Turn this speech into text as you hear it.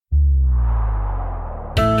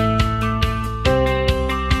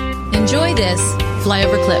this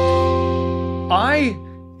flyover clip. I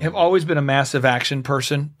have always been a massive action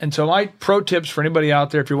person. And so my pro tips for anybody out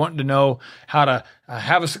there, if you're wanting to know how to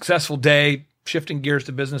have a successful day, shifting gears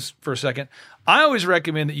to business for a second, I always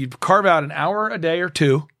recommend that you carve out an hour a day or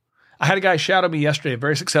two. I had a guy shadow me yesterday, a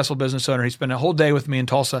very successful business owner. He spent a whole day with me in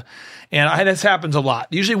Tulsa. And this happens a lot.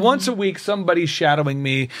 Usually once a week, somebody's shadowing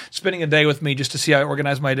me, spending a day with me just to see how I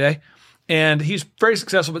organize my day. And he's very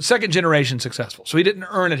successful, but second generation successful. So he didn't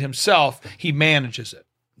earn it himself. He manages it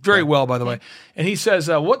very well, by the way. And he says,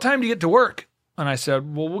 what time do you get to work? And I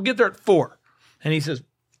said, well, we'll get there at 4. And he says,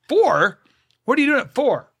 4? What are you doing at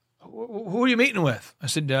 4? Who are you meeting with? I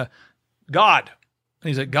said, God. And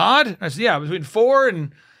he's like, God? And I said, yeah, between 4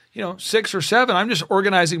 and 6 or 7, I'm just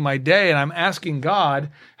organizing my day and I'm asking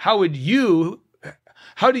God, how do you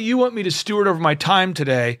want me to steward over my time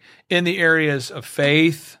today in the areas of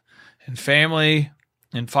faith and family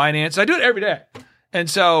and finance? I do it every day. And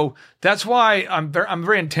so that's why I'm a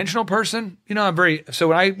very intentional person. So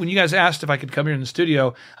when you guys asked if I could come here in the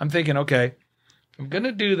studio, I'm thinking, okay, I'm going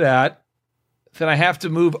to do that. Then I have to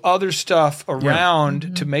move other stuff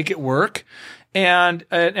around to make it work. And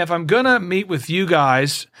if I'm going to meet with you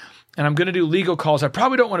guys and I'm going to do legal calls, I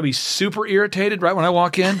probably don't want to be super irritated right when I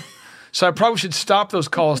walk in. So I probably should stop those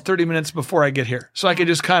calls 30 minutes before I get here so I can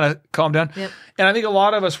just kind of calm down. Yep. And I think a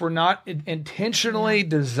lot of us were not intentionally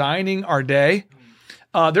designing our day.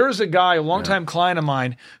 There was a guy, a longtime client of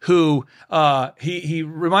mine, who he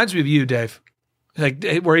reminds me of you, Dave,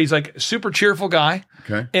 where he's like a super cheerful guy.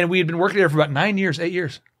 Okay. And we had been working there for about 8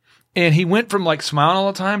 years. And he went from like smiling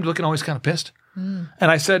all the time to looking always kind of pissed. And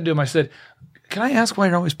I said to him, can I ask why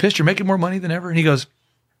you're always pissed? You're making more money than ever. And he goes,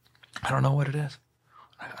 I don't know what it is.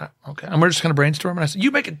 Okay. And we're just kind of brainstorming. I said,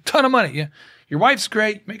 you make a ton of money. Yeah. Your wife's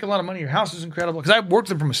great. You make a lot of money. Your house is incredible. Because I worked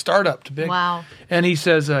with him from a startup to big. Wow. And he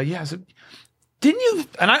says, yeah. I said, didn't you,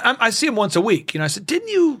 and I see him once a week. I said, didn't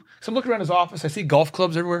you, so I'm looking around his office. I see golf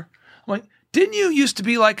clubs everywhere. I'm like, didn't you used to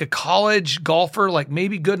be like a college golfer, like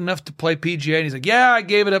maybe good enough to play PGA? And he's like, yeah, I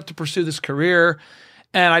gave it up to pursue this career.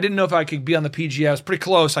 And I didn't know if I could be on the PGA. I was pretty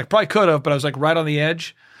close. I probably could have, but I was like right on the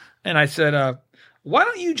edge. And I said, why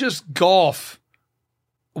don't you just golf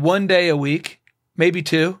one day a week, maybe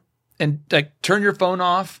 2, and like turn your phone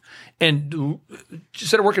off and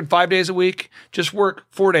instead of working 5 days a week, just work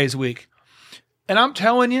 4 days a week. And I'm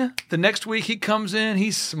telling you, the next week he comes in,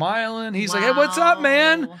 he's smiling. He's like, hey, what's up,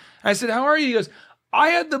 man? I said, how are you? He goes, I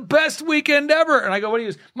had the best weekend ever. And I go, what do you?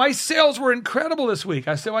 He goes, my sales were incredible this week.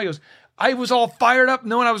 I said, why? He goes, I was all fired up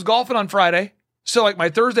knowing I was golfing on Friday. So like my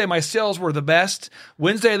Thursday, my sales were the best.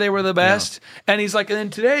 Wednesday, they were the best. Yeah. And he's like, and then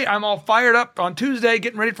today I'm all fired up on Tuesday,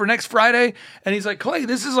 getting ready for next Friday. And he's like, Clay,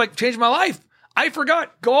 this is like changed my life. I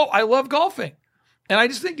forgot golf. I love golfing. And I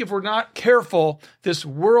just think if we're not careful, this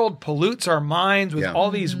world pollutes our minds with all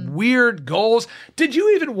these weird goals. Did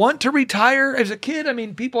you even want to retire as a kid? I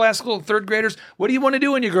mean, people ask little third graders, what do you want to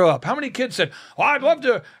do when you grow up? How many kids said, well, I'd love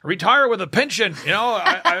to retire with a pension.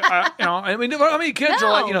 I mean, how many kids are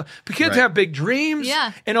like, kids have big dreams.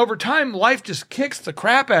 Yeah. And over time, life just kicks the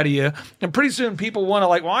crap out of you. And pretty soon people want to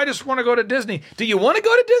well, I just want to go to Disney. Do you want to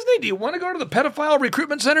go to Disney? Do you want to go to the pedophile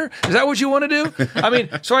recruitment center? Is that what you want to do? I mean,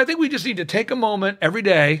 so I think we just need to take a moment every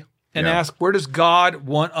day and ask, where does God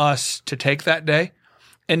want us to take that day?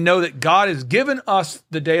 And know that God has given us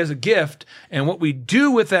the day as a gift, and what we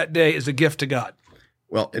do with that day is a gift to God.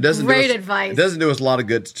 Well, it doesn't advice. It doesn't do us a lot of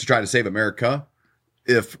good to try to save America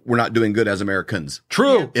if we're not doing good as Americans.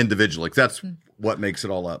 True. Individually. That's what makes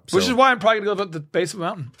it all up. Which is why I'm probably going to go to the base of the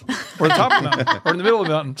mountain or the top of the mountain or in the middle of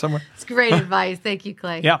the mountain somewhere. It's great advice. Thank you,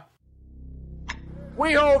 Clay. Yeah.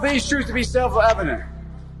 We hold these truths to be self-evident.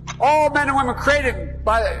 All men and women created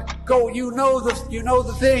by you know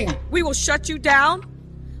the thing. We will shut you down.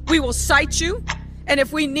 We will cite you. And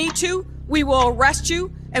if we need to, we will arrest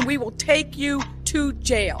you and we will take you to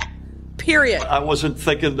jail. Period. I wasn't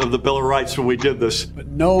thinking of the Bill of Rights when we did this. But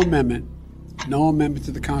no amendment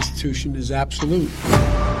to the Constitution is absolute.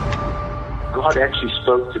 God actually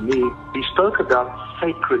spoke to me. He spoke about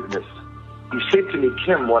sacredness. He said to me,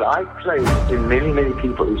 Kim, what I place in many, many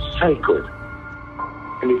people is sacred.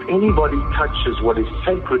 And if anybody touches what is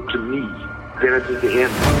sacred to me, then it is the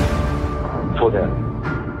end for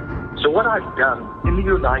them. So what I've done in the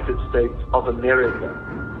United States of America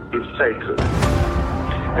is sacred.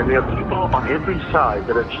 And there are people on every side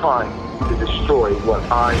that are trying to destroy what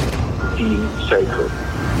I deem sacred.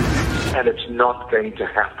 And it's not going to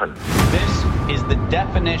happen. This is the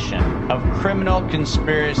definition of criminal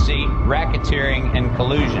conspiracy, racketeering, and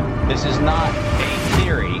collusion. This is not a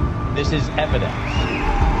theory. This is evidence.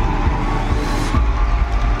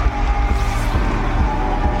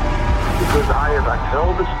 Because I have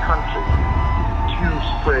upheld this country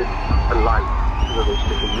spread a light to the rest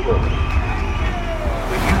of the world.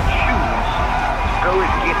 When you choose to go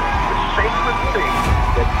against the sacred thing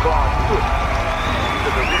that God put into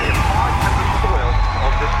the very heart and the soil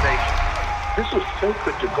of this nation, this was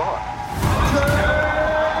sacred to God.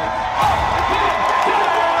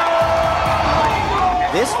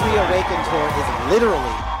 This Reawaken tour is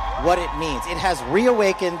literally what it means. It has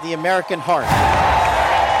reawakened the American heart.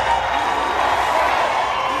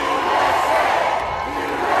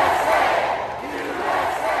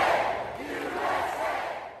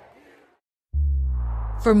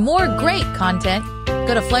 For more great content,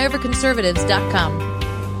 go to flyoverconservatives.com.